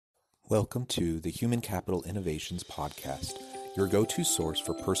Welcome to the Human Capital Innovations Podcast, your go-to source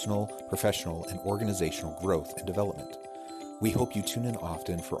for personal, professional, and organizational growth and development. We hope you tune in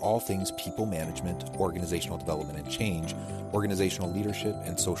often for all things people management, organizational development and change, organizational leadership,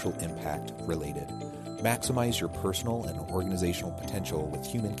 and social impact related. Maximize your personal and organizational potential with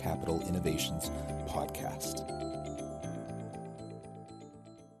Human Capital Innovations Podcast.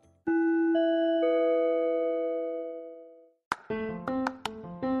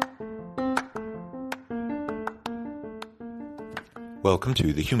 Welcome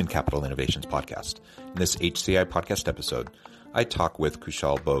to the Human Capital Innovations Podcast. In this HCI podcast episode, I talk with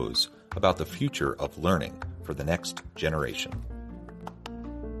Kushal Bose about the future of learning for the next generation.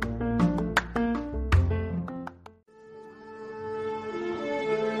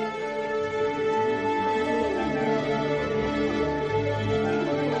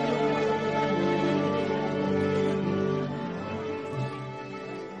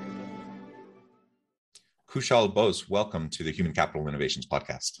 Kushal Bose, welcome to the Human Capital Innovations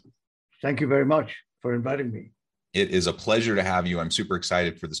Podcast. Thank you very much for inviting me. It is a pleasure to have you. I'm super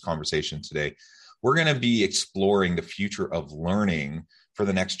excited for this conversation today. We're going to be exploring the future of learning for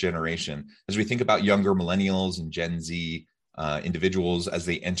the next generation. As we think about younger millennials and Gen Z individuals as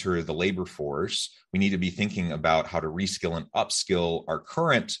they enter the labor force, we need to be thinking about how to reskill and upskill our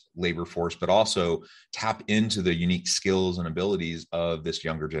current labor force, but also tap into the unique skills and abilities of this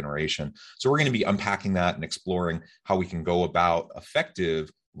younger generation. So we're going to be unpacking that and exploring how we can go about effective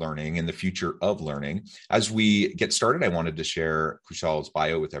learning and the future of learning. As we get started, I wanted to share Kushal's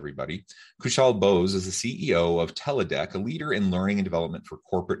bio with everybody. Kushal Bose is the CEO of Teledeck, a leader in learning and development for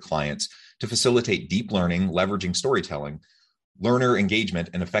corporate clients to facilitate deep learning, leveraging storytelling, learner engagement,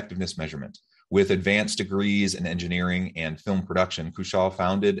 and effectiveness measurement. With advanced degrees in engineering and film production, Kushal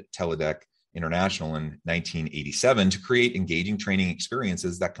founded Teledeck International in 1987 to create engaging training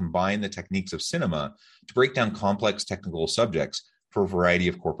experiences that combine the techniques of cinema to break down complex technical subjects for a variety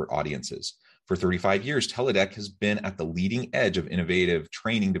of corporate audiences. For 35 years, Teledeck has been at the leading edge of innovative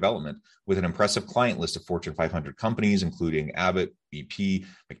training development with an impressive client list of Fortune 500 companies, including Abbott, BP,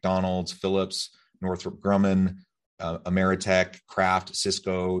 McDonald's, Philips, Northrop Grumman, Ameritech, Kraft,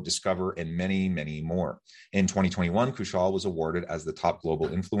 Cisco, Discover, and many, many more. In 2021, Kushal was awarded as the top global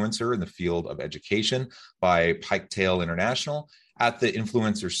influencer in the field of education by Piketail International at the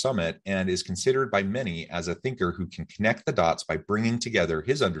Influencer Summit and is considered by many as a thinker who can connect the dots by bringing together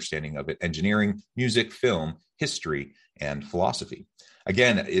his understanding of engineering, music, film, history, and philosophy.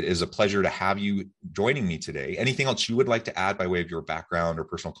 Again, it is a pleasure to have you joining me today. Anything else you would like to add by way of your background or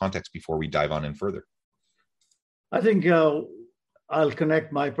personal context before we dive on in further? I think I'll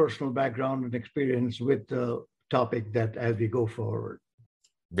connect my personal background and experience with the topic that as we go forward.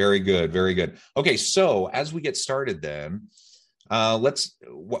 Very good, very good. Okay, so as we get started then, let's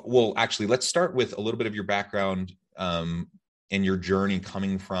start with a little bit of your background and your journey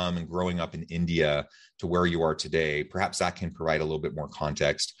coming from and growing up in India to where you are today. Perhaps that can provide a little bit more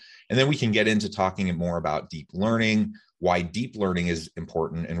context. And then we can get into talking more about deep learning, why deep learning is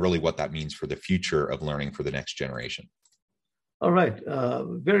important, and really what that means for the future of learning for the next generation. All right.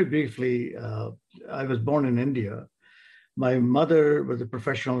 Very briefly, I was born in India. My mother was a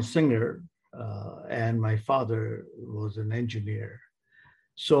professional singer, and my father was an engineer.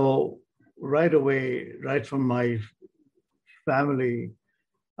 So right away, right from my family,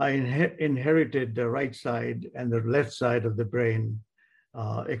 I inherited the right side and the left side of the brain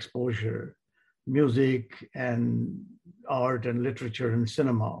exposure, music and art and literature and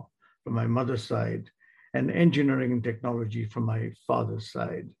cinema from my mother's side, and engineering and technology from my father's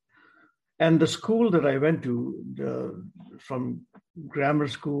side. And the school that I went to, from grammar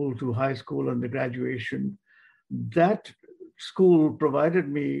school to high school and the graduation, that school provided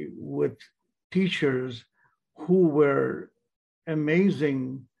me with teachers who were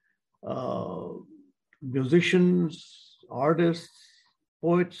amazing musicians, artists,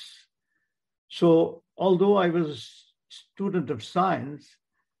 poets. So although I was a student of science,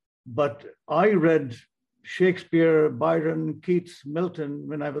 but I read Shakespeare, Byron, Keats, Milton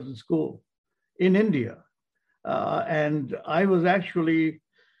when I was in school in India. And I was actually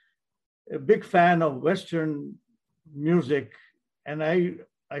a big fan of Western music. And I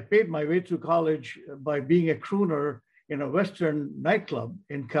paid my way through college by being a crooner in a Western nightclub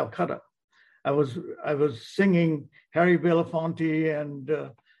in Calcutta. I was singing Harry Belafonte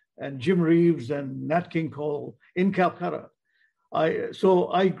and Jim Reeves and Nat King Cole in Calcutta. So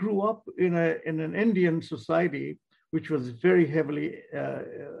I grew up in an Indian society which was very heavily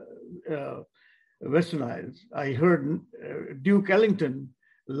westernized. I heard Duke Ellington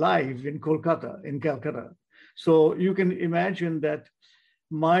live in Calcutta. So you can imagine that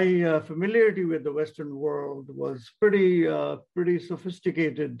My familiarity with the Western world was pretty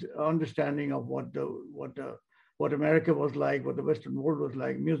sophisticated understanding of what America was like, what the Western world was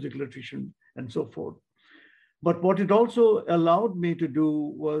like, music, literature, and so forth. But what it also allowed me to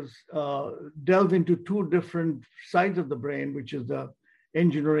do was delve into two different sides of the brain, which is the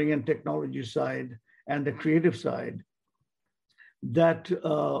engineering and technology side and the creative side, that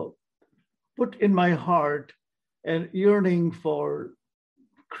put in my heart an yearning for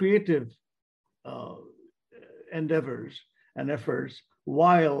creative uh, endeavors and efforts,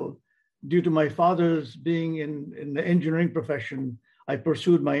 while due to my father's being in the engineering profession, I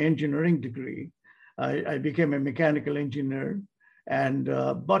pursued my engineering degree. I became a mechanical engineer, and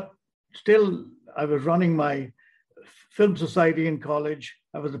but still I was running my film society in college.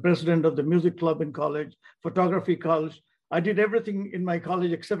 I was the president of the music club in college, photography college. I did everything in my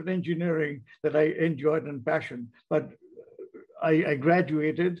college except engineering that I enjoyed and passion. But I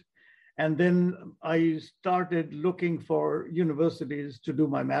graduated, and then I started looking for universities to do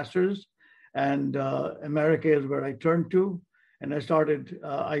my master's, and America is where I turned to. And I started.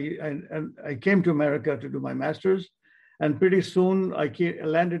 I came to America to do my master's, and pretty soon I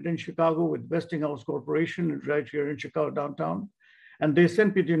landed in Chicago with Westinghouse Corporation, right here in Chicago downtown. And they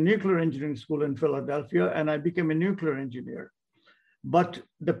sent me to nuclear engineering school in Philadelphia, and I became a nuclear engineer. But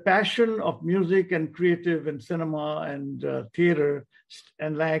the passion of music and creative and cinema and theater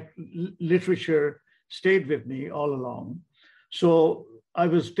and like literature stayed with me all along. So I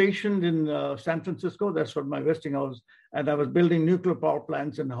was stationed in San Francisco. That's what my Westinghouse, and I was building nuclear power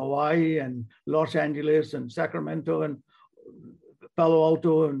plants in Hawaii and Los Angeles and Sacramento and Palo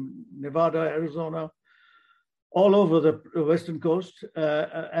Alto and Nevada, Arizona, all over the Western coast.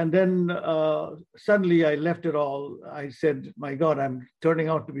 And then suddenly I left it all. I said, my God, I'm turning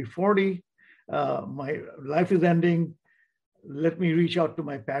out to be 40. My life is ending. Let me reach out to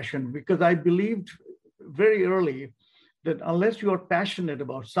my passion, because I believed very early that unless you are passionate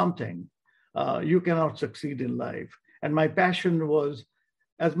about something, you cannot succeed in life. And my passion was,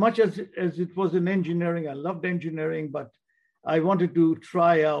 as much as it was in engineering, I loved engineering, but I wanted to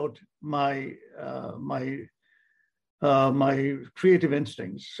try out my creative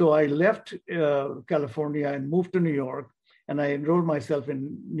instincts. So I left California and moved to New York, and I enrolled myself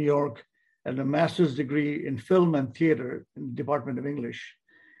in New York at a master's degree in film and theater in the Department of English.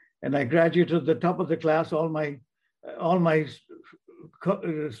 And I graduated at the top of the class. All my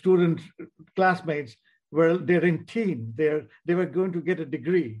student classmates they're in teen. They were going to get a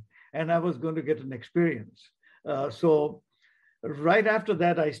degree, and I was going to get an experience. So right after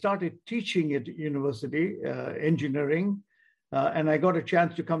that, I started teaching at university, engineering, and I got a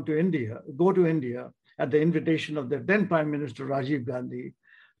chance to go to India at the invitation of the then Prime Minister Rajiv Gandhi,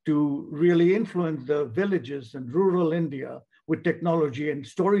 to really influence the villages and rural India with technology and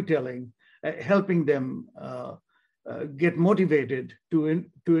storytelling, helping them get motivated to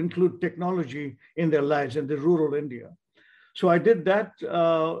include technology in their lives in the rural India. So I did that,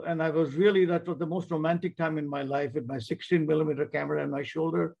 and that was the most romantic time in my life, with my 16-millimeter camera on my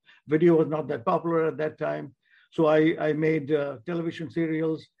shoulder. Video was not that popular at that time. So I made television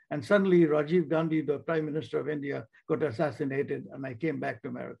serials, and suddenly Rajiv Gandhi, the Prime Minister of India, got assassinated, and I came back to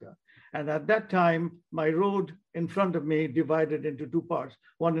America. And at that time, my road in front of me divided into two parts,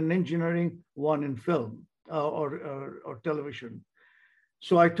 one in engineering, one in film or television.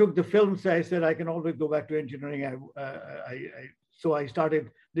 So I took the films. I said, I can always go back to engineering. So I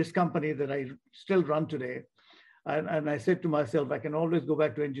started this company that I still run today. And I said to myself, I can always go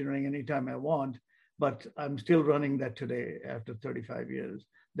back to engineering anytime I want, but I'm still running that today after 35 years.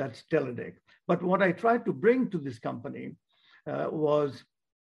 That's Teledec. But what I tried to bring to this company was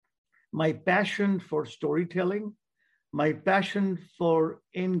my passion for storytelling, my passion for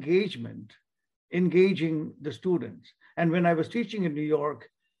engaging the students. And when I was teaching in New York,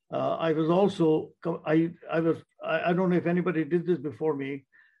 I was also, I don't know if anybody did this before me.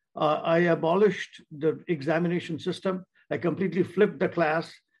 I abolished the examination system. I completely flipped the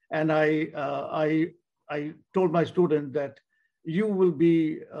class, and I told my students that you will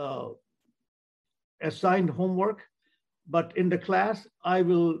be assigned homework, but in the class, I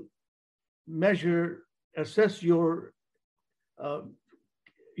will assess your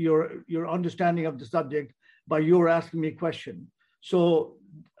understanding of the subject by your asking me a question. So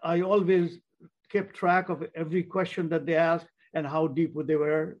I always kept track of every question that they asked and how deep they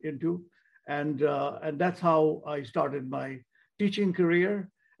were into. And that's how I started my teaching career.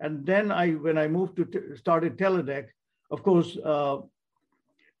 And then when I moved started Teledec, of course,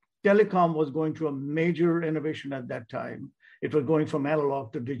 telecom was going through a major innovation at that time. It was going from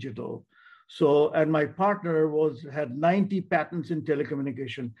analog to digital. So, and my partner had 90 patents in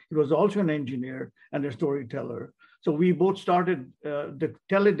telecommunication. He was also an engineer and a storyteller. So we both started the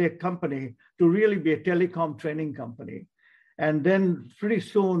Teledeck company to really be a telecom training company. And then pretty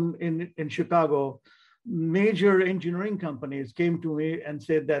soon in Chicago, major engineering companies came to me and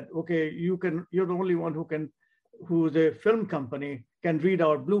said that, okay, you're the only one who's a film company, can read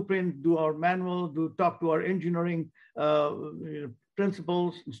our blueprint, do our manual, talk to our engineering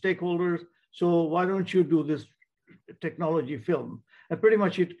principals and stakeholders. So why don't you do this technology film? And pretty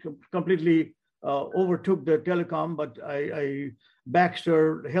much it completely overtook the telecom, but I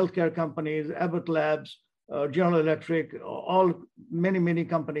Baxter, healthcare companies, Abbott Labs, General Electric, many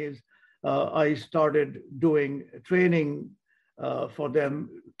companies, I started doing training for them,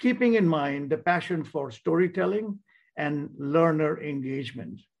 keeping in mind the passion for storytelling and learner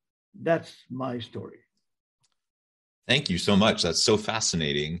engagement. That's my story. Thank you so much. That's so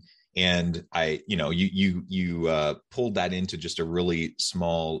fascinating. And you pulled that into just a really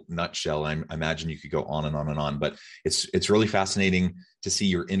small nutshell. I imagine you could go on and on and on, but it's really fascinating to see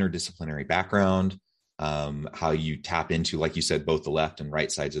your interdisciplinary background, how you tap into, like you said, both the left and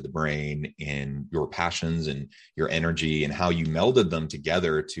right sides of the brain, and your passions and your energy, and how you melded them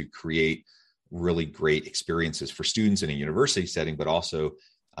together to create really great experiences for students in a university setting, but also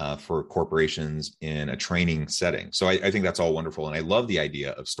for corporations in a training setting. So I think that's all wonderful. And I love the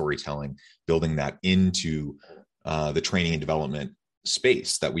idea of storytelling, building that into the training and development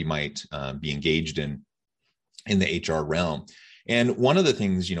space that we might be engaged in the HR realm. And one of the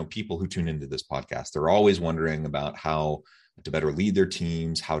things, people who tune into this podcast, they're always wondering about how to better lead their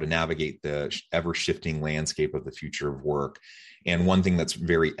teams, how to navigate the ever shifting landscape of the future of work. And one thing that's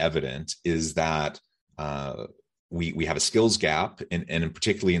very evident is that we have a skills gap, and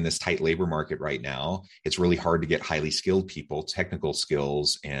particularly in this tight labor market right now, it's really hard to get highly skilled people, technical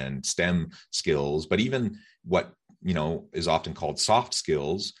skills and STEM skills, but even what is often called soft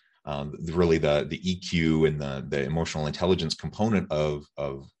skills, really the EQ and the emotional intelligence component of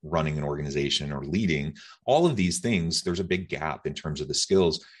running an organization or leading. All of these things, there's a big gap in terms of the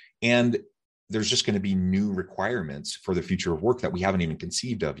skills, and there's just going to be new requirements for the future of work that we haven't even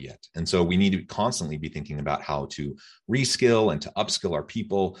conceived of yet. And so we need to constantly be thinking about how to reskill and to upskill our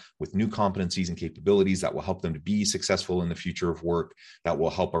people with new competencies and capabilities that will help them to be successful in the future of work, that will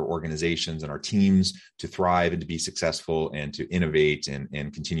help our organizations and our teams to thrive and to be successful and to innovate and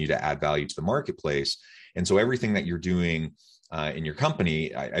continue to add value to the marketplace. And so everything that you're doing in your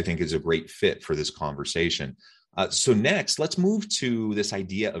company, I think, is a great fit for this conversation. So next, let's move to this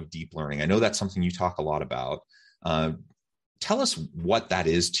idea of deep learning. I know that's something you talk a lot about. Tell us what that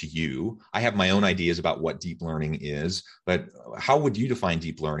is to you. I have my own ideas about what deep learning is, but how would you define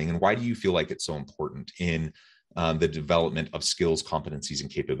deep learning, and why do you feel like it's so important in the development of skills, competencies, and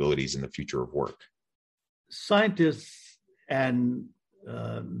capabilities in the future of work? Scientists and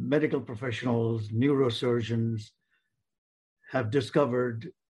medical professionals, neurosurgeons have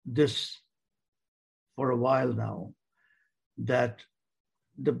discovered this for a while now, that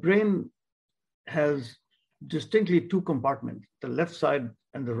the brain has distinctly two compartments, the left side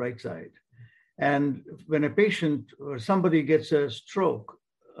and the right side. And when a patient or somebody gets a stroke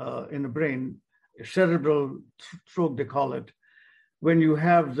in the brain, a cerebral stroke they call it, when you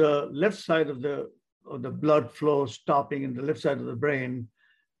have the left side of the blood flow stopping in the left side of the brain,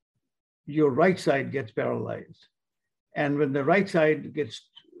 your right side gets paralyzed. And when the right side gets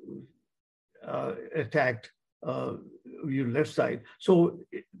attacked, your left side. So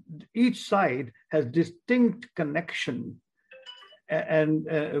each side has distinct connection and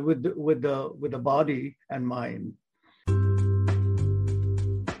with the body and mind.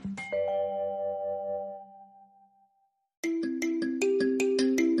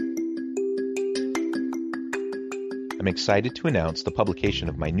 I'm excited to announce the publication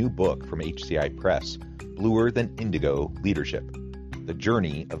of my new book from HCI Press, Bluer Than Indigo Leadership: The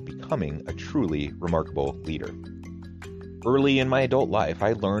Journey of Becoming a Truly Remarkable Leader. Early in my adult life,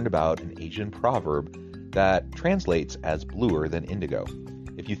 I learned about an Asian proverb that translates as bluer than indigo.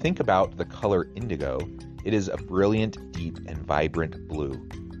 If you think about the color indigo, it is a brilliant, deep, and vibrant blue,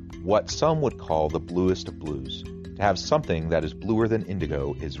 what some would call the bluest of blues. To have something that is bluer than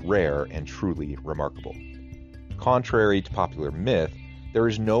indigo is rare and truly remarkable. Contrary to popular myth, there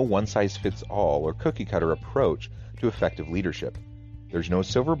is no one-size-fits-all or cookie-cutter approach to effective leadership. There's no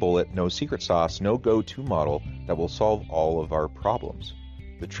silver bullet, no secret sauce, no go-to model that will solve all of our problems.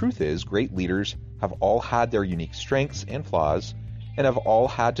 The truth is, great leaders have all had their unique strengths and flaws, and have all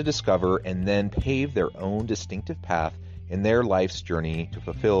had to discover and then pave their own distinctive path in their life's journey to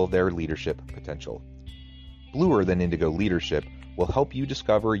fulfill their leadership potential. Bluer Than Indigo Leadership will help you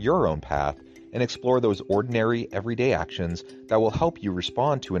discover your own path and explore those ordinary, everyday actions that will help you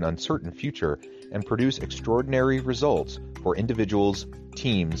respond to an uncertain future and produce extraordinary results for individuals,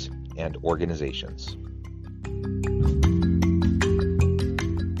 teams, and organizations.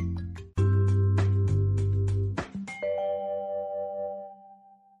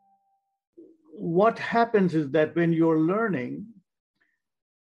 What happens is that when you're learning,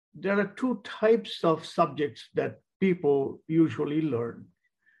 there are two types of subjects that people usually learn.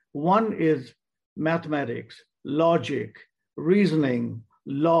 One is mathematics, logic, reasoning,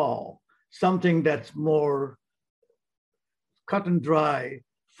 law, something that's more cut and dry,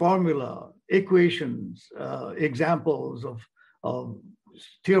 formula, equations, examples of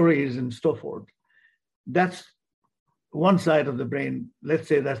theories and so forth. That's one side of the brain. Let's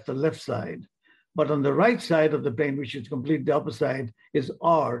say that's the left side. But on the right side of the brain, which is completely the opposite side, is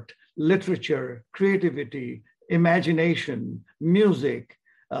art, literature, creativity, imagination, music,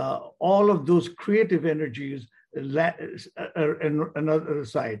 all of those creative energies are another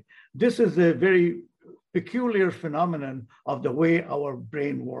side. This is a very peculiar phenomenon of the way our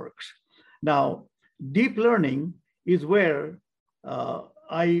brain works. Now, deep learning is where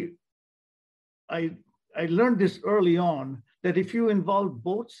I learned this early on, that if you involve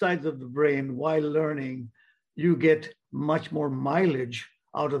both sides of the brain while learning, you get much more mileage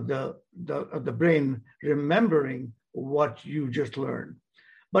out of the brain remembering what you just learned.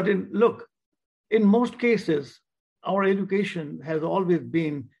 But in most cases, our education has always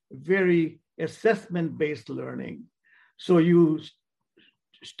been very assessment-based learning. So you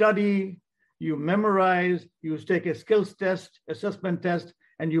study, you memorize, you take a skills test, assessment test,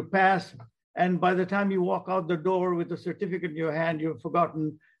 and you pass. And by the time you walk out the door with a certificate in your hand, you've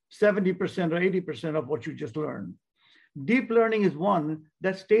forgotten 70% or 80% of what you just learned. Deep learning is one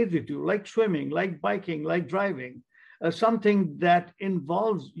that stays with you, like swimming, like biking, like driving, something that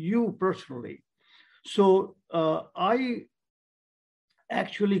involves you personally. So I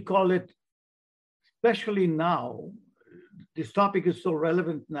actually call it, especially now, this topic is so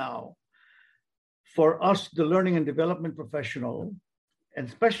relevant now, for us, the learning and development professional, and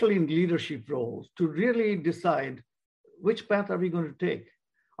especially in leadership roles, to really decide which path are we going to take.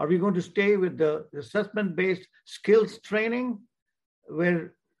 Are we going to stay with the assessment-based skills training,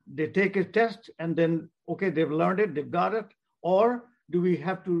 where they take a test and then, okay, they've learned it, they've got it? Or do we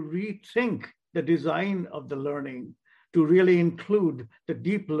have to rethink the design of the learning to really include the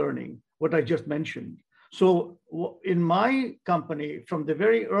deep learning, what I just mentioned? So in my company, from the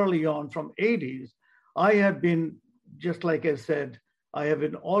very early on, from 80s, I have been, just like I said, I have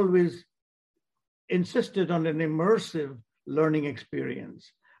been always insisted on an immersive learning experience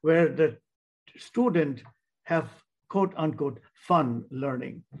where the student have quote unquote fun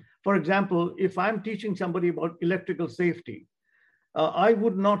learning. For example, if I'm teaching somebody about electrical safety, I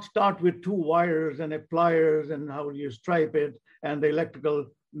would not start with two wires and a pliers and how you stripe it and the electrical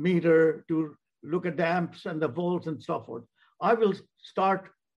meter to look at the amps and the volts and so forth. I will start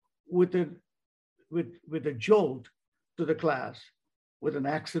with a jolt to the class, with an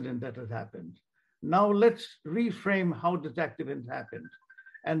accident that has happened. Now let's reframe how this accident happened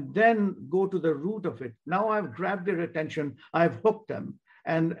and then go to the root of it. Now I've grabbed their attention, I've hooked them.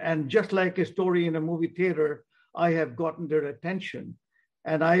 And just like a story in a movie theater, I have gotten their attention.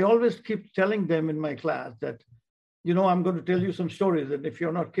 And I always keep telling them in my class that, you know, I'm going to tell you some stories, and if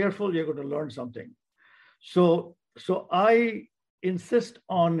you're not careful, you're going to learn something. So I insist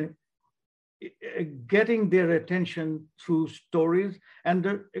on getting their attention through stories.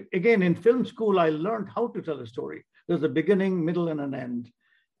 And again, in film school, I learned how to tell a story. There's a beginning, middle, and an end.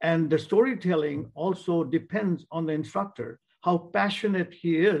 And the storytelling also depends on the instructor, how passionate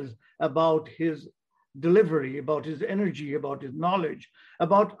he is about his delivery, about his energy, about his knowledge,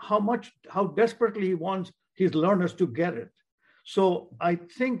 about how desperately he wants his learners to get it. So I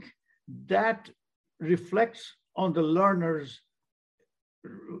think that reflects on the learner's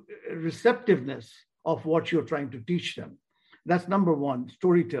receptiveness of what you're trying to teach them. That's number one,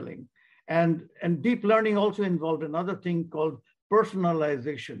 storytelling. And deep learning also involved another thing called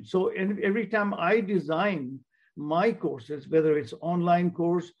personalization. So every time I design my courses, whether it's online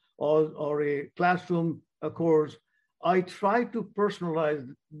course or a classroom course, I try to personalize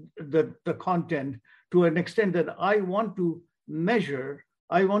the content to an extent that I want to measure,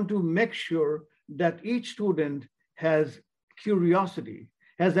 I want to make sure that each student has curiosity,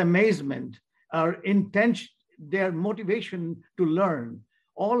 has amazement, our intention, their motivation to learn.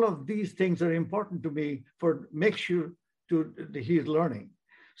 All of these things are important to me for make sure he's learning.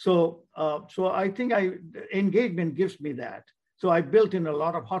 So I think engagement gives me that. So I built in a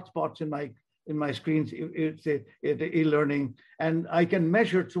lot of hotspots in my in my screens. It's e-learning, and I can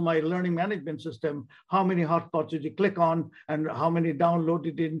measure through my learning management system how many hotspots did you click on, and how many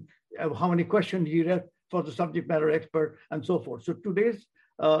downloaded in, how many questions you read for the subject matter expert, and so forth. So today's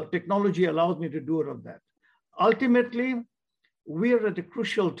technology allows me to do all of that. Ultimately, we are at a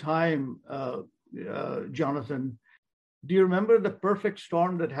crucial time, Jonathan. Do you remember the perfect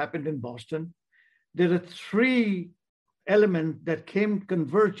storm that happened in Boston? There are three elements that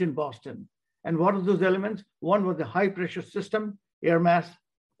converged in Boston. And what are those elements? One was the high pressure system, air mass,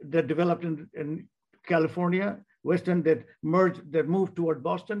 that developed in California, Western, that moved toward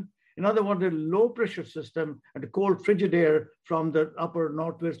Boston. Another one, the low pressure system and the cold frigid air from the upper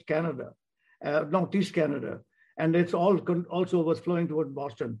northeast Canada. And it's also was flowing toward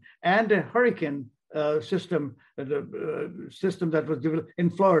Boston. And a hurricane system, the system that was developed in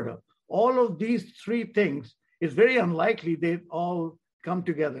Florida. All of these three things, is very unlikely they all come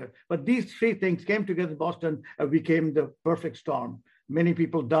together. But these three things came together in Boston and became the perfect storm. Many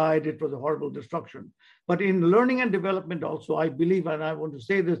people died. It was a horrible destruction. But in learning and development also, I believe, and I want to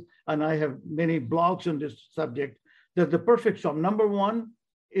say this, and I have many blogs on this subject, that the perfect storm, number one,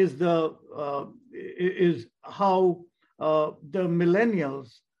 is how the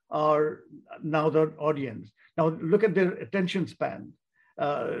millennials are now the audience. Now look at their attention span.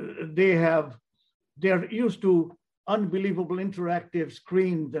 They're used to unbelievable interactive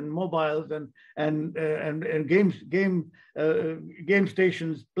screens and mobiles and game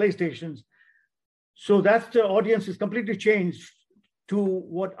stations, PlayStations. So that's the audience is completely changed to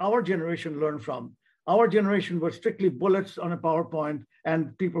what our generation learned from. Our generation was strictly bullets on a PowerPoint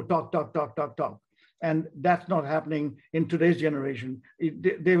and people talk. And that's not happening in today's generation.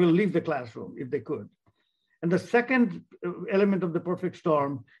 They will leave the classroom if they could. And the second element of the perfect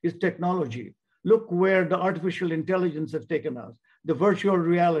storm is technology. Look where the artificial intelligence has taken us, the virtual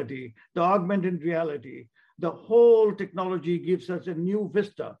reality, the augmented reality. The whole technology gives us a new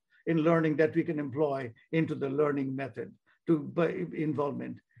vista in learning that we can employ into the learning method by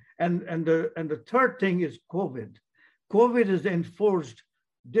involvement. And the third thing is COVID. COVID has enforced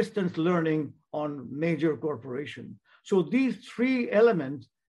distance learning on major corporations. So these three elements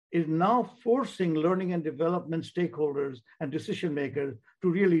is now forcing learning and development stakeholders and decision makers to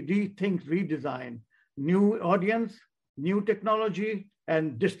really rethink, redesign new audience, new technology,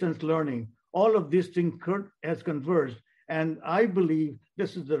 and distance learning. All of these things has converged. And I believe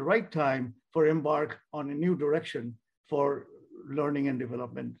this is the right time for embark on a new direction for learning and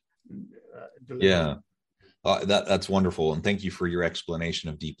development. Yeah. That's wonderful. And thank you for your explanation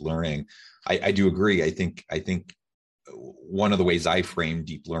of deep learning. I do agree. I think one of the ways I frame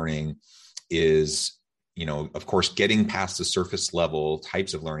deep learning is, of course, getting past the surface level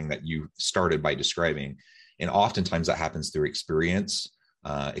types of learning that you started by describing. And oftentimes that happens through experience.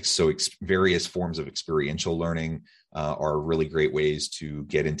 Various forms of experiential learning are really great ways to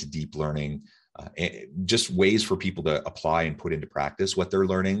get into deep learning. Just ways for people to apply and put into practice what they're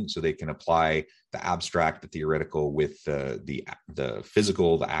learning, so they can apply the abstract, the theoretical with the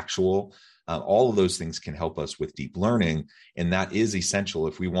physical, the actual. All of those things can help us with deep learning, and that is essential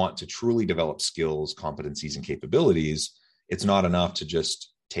if we want to truly develop skills, competencies, and capabilities. It's not enough to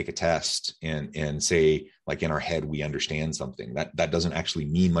just take a test and say, like, in our head we understand something. That doesn't actually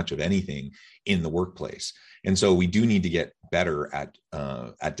mean much of anything in the workplace. And so we do need to get better at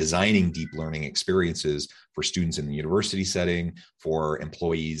designing deep learning experiences for students in the university setting, for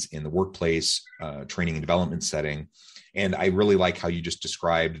employees in the workplace, training and development setting. And I really like how you just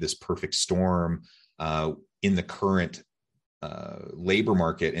described this perfect storm in the current labor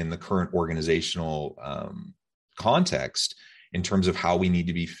market, in the current organizational context, in terms of how we need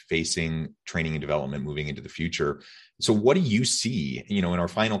to be facing training and development moving into the future. So what do you see, in our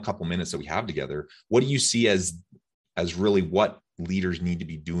final couple minutes that we have together, what do you see as really what leaders need to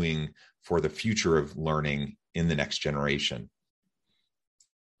be doing for the future of learning in the next generation?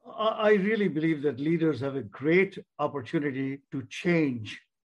 I really believe that leaders have a great opportunity to change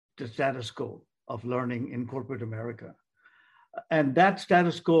the status quo of learning in corporate America. And that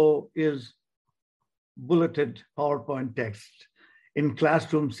status quo is bulleted PowerPoint text in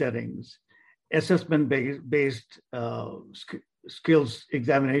classroom settings, assessment-based skills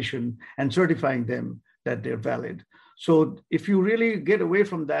examination, and certifying them that they're valid. So if you really get away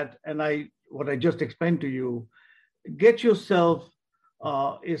from that, and what I just explained to you, get yourself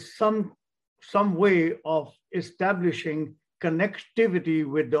is some way of establishing connectivity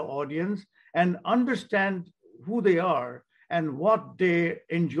with the audience and understand who they are and what they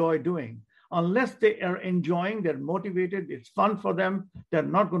enjoy doing. Unless they are enjoying, they're motivated, it's fun for them, they're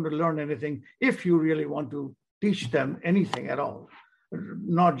not going to learn anything if you really want to teach them anything at all.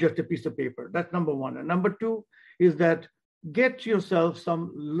 not just a piece of paper. That's number one. And number two is that get yourself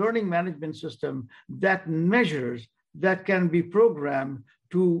some learning management system that measures, that can be programmed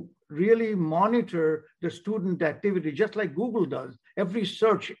to really monitor the student activity, just like Google does. Every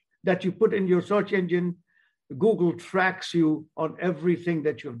search that you put in your search engine, Google tracks you on everything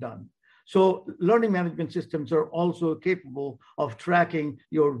that you've done. So learning management systems are also capable of tracking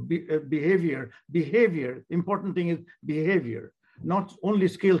your behavior. Behavior, important thing is behavior, not only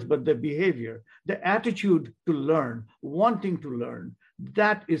skills, but the behavior, the attitude to learn, wanting to learn.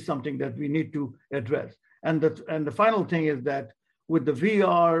 That is something that we need to address. And the final thing is that with the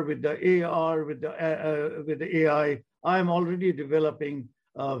VR, with the AR, with the AI, I'm already developing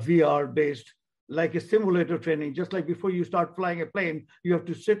VR-based, like a simulator training. Just like before you start flying a plane, you have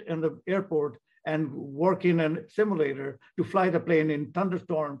to sit in the airport and work in a simulator to fly the plane in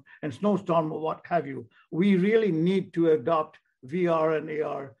thunderstorm and snowstorm or what have you. We really need to adopt VR and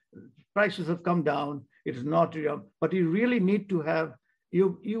AR. Prices have come down. It is not, but you really need to have,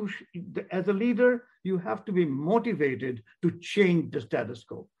 as a leader, you have to be motivated to change the status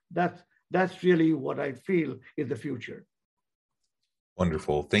quo. That's really what I feel is the future.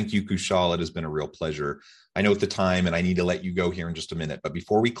 Wonderful. Thank you, Kushal. It has been a real pleasure. I know at the time, and I need to let you go here in just a minute, but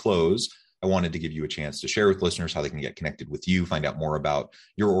before we close, I wanted to give you a chance to share with listeners how they can get connected with you, find out more about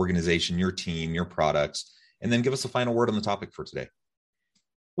your organization, your team, your products, and then give us a final word on the topic for today.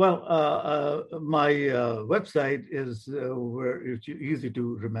 Well, my website is where it's easy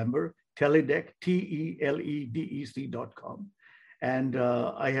to remember, Teledec, TELEDEC.com. And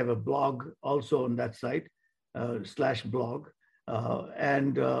I have a blog also on that site, /blog.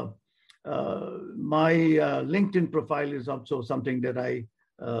 And my LinkedIn profile is also something that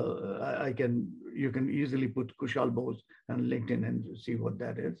you can easily put Kushal Bose on LinkedIn and see what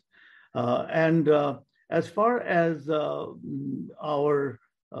that is. As far as I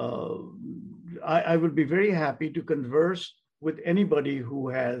would be very happy to converse with anybody who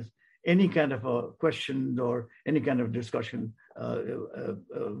has any kind of a question or any kind of discussion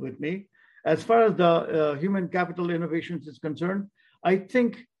with me. As far as the human capital innovations is concerned, I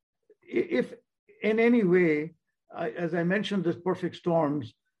think if in any way, as I mentioned, this perfect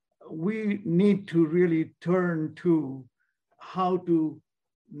storms, we need to really turn to how to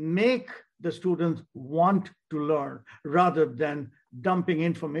make the students want to learn rather than dumping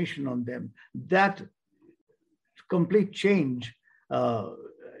information on them. That complete change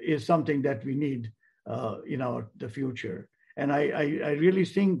is something that we need in the future. And I really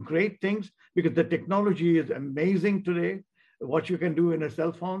think great things because the technology is amazing today. What you can do in a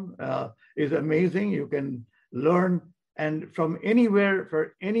cell phone is amazing. You can learn and from anywhere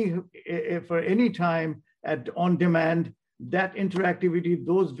for any time on demand. That interactivity,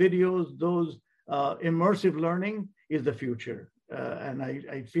 those videos, those immersive learning is the future. And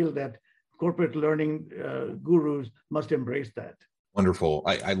I feel that corporate learning gurus must embrace that. Wonderful.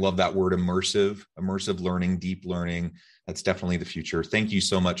 I love that word, immersive learning, deep learning. That's definitely the future. Thank you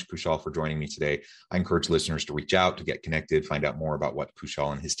so much, Kushal, for joining me today. I encourage listeners to reach out, to get connected, find out more about what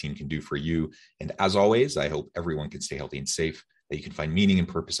Kushal and his team can do for you. And as always, I hope everyone can stay healthy and safe, that you can find meaning and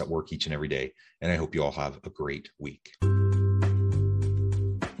purpose at work each and every day. And I hope you all have a great week.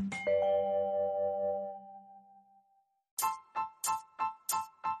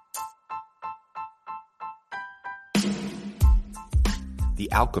 The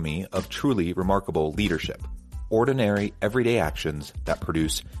alchemy of truly remarkable leadership. Ordinary, everyday actions that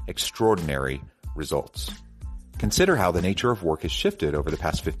produce extraordinary results. Consider how the nature of work has shifted over the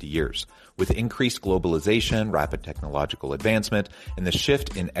past 50 years. With increased globalization, rapid technological advancement, and the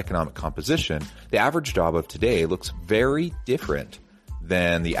shift in economic composition, the average job of today looks very different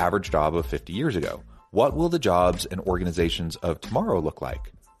than the average job of 50 years ago. What will the jobs and organizations of tomorrow look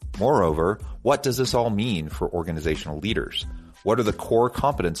like? Moreover, what does this all mean for organizational leaders? What are the core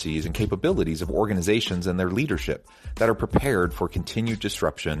competencies and capabilities of organizations and their leadership that are prepared for continued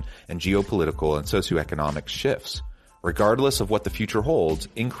disruption and geopolitical and socioeconomic shifts? Regardless of what the future holds,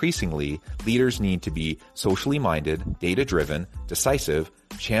 increasingly, leaders need to be socially minded, data-driven, decisive,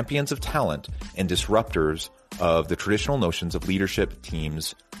 champions of talent, and disruptors of the traditional notions of leadership,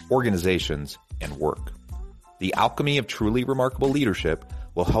 teams, organizations, and work. The alchemy of truly remarkable leadership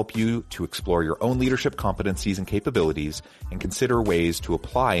will help you to explore your own leadership competencies and capabilities and consider ways to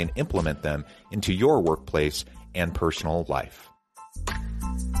apply and implement them into your workplace and personal life.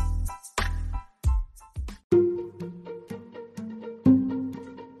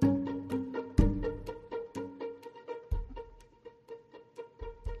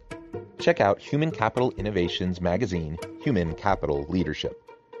 Check out Human Capital Innovations magazine, Human Capital Leadership.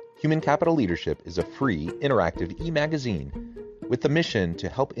 Human Capital Leadership is a free, interactive e-magazine with the mission to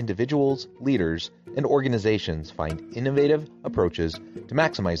help individuals, leaders, and organizations find innovative approaches to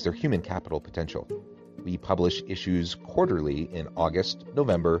maximize their human capital potential. We publish issues quarterly in August,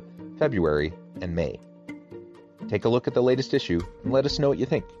 November, February, and May. Take a look at the latest issue and let us know what you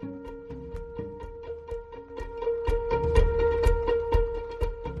think.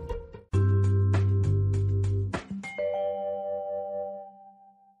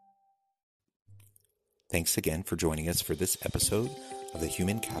 Thanks again for joining us for this episode of the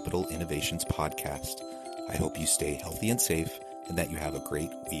Human Capital Innovations Podcast. I hope you stay healthy and safe and that you have a great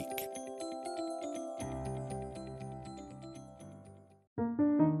week.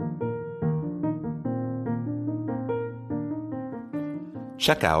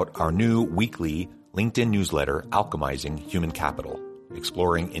 Check out our new weekly LinkedIn newsletter, Alchemizing Human Capital,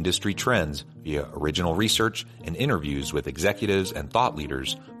 exploring industry trends via original research and interviews with executives and thought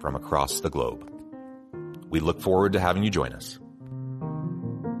leaders from across the globe. We look forward to having you join us.